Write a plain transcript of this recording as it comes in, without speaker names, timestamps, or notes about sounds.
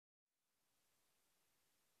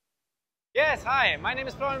Yes, hi, my name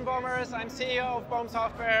is Florian Bömers. I'm CEO of Bome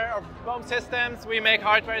Software, or Bome Systems. We make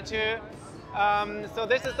hardware too. So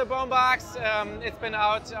this is the Bome Box. It's been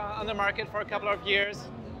out on the market for a couple of years.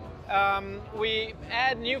 We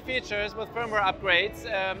add new features with firmware upgrades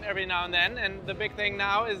every now and then, and the big thing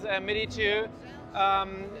now is MIDI 2.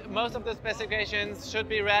 Most of the specifications should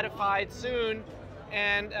be ratified soon,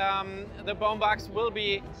 and the Bome Box will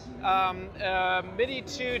be MIDI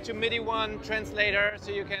 2 to MIDI 1 translator,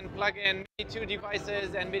 so you can plug in MIDI 2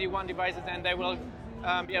 devices and MIDI 1 devices, and they will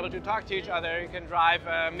be able to talk to each other. You can drive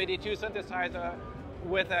a MIDI 2 synthesizer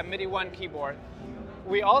with a MIDI 1 keyboard.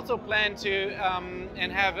 We also plan to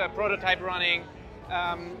and have a prototype running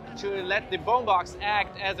to let the Bome Box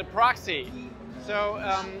act as a proxy. So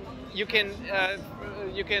you can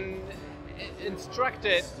instruct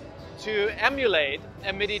it to emulate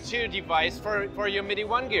a MIDI 2 device for your MIDI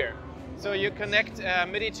 1 gear. So you connect a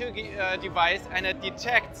MIDI 2 device and it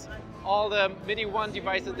detects all the MIDI 1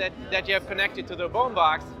 devices that you have connected to the Bome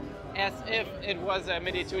Box as if it was a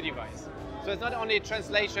MIDI 2 device. So it's not only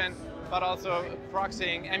translation, but also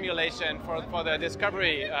proxying emulation for the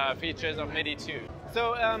discovery features of MIDI 2.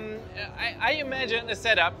 So I imagine a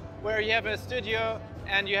setup where you have a studio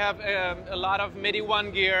and you have a lot of MIDI 1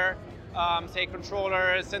 gear, say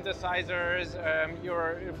controllers, synthesizers,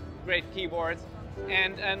 your great keyboards,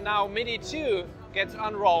 and now MIDI 2 gets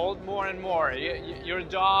unrolled more and more. Your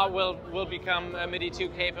DAW will become MIDI 2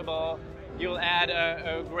 capable. You'll add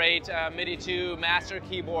a great MIDI 2 master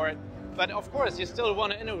keyboard, but of course you still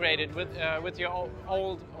want to integrate it with your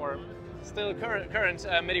old or still current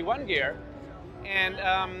MIDI 1 gear, and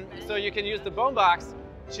so you can use the Bome Box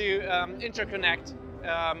to interconnect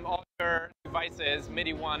all your devices,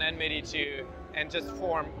 MIDI 1 and MIDI 2, and just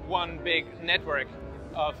form one big network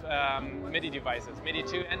of MIDI devices, MIDI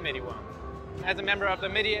 2 and MIDI 1. As a member of the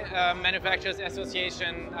MIDI Manufacturers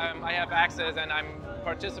Association, I have access and I'm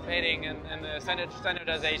participating in the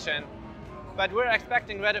standardization. But we're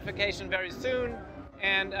expecting ratification very soon,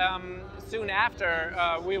 and soon after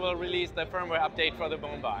we will release the firmware update for the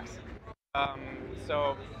Bome Box.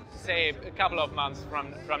 So say a couple of months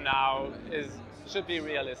from now should be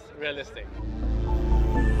realistic.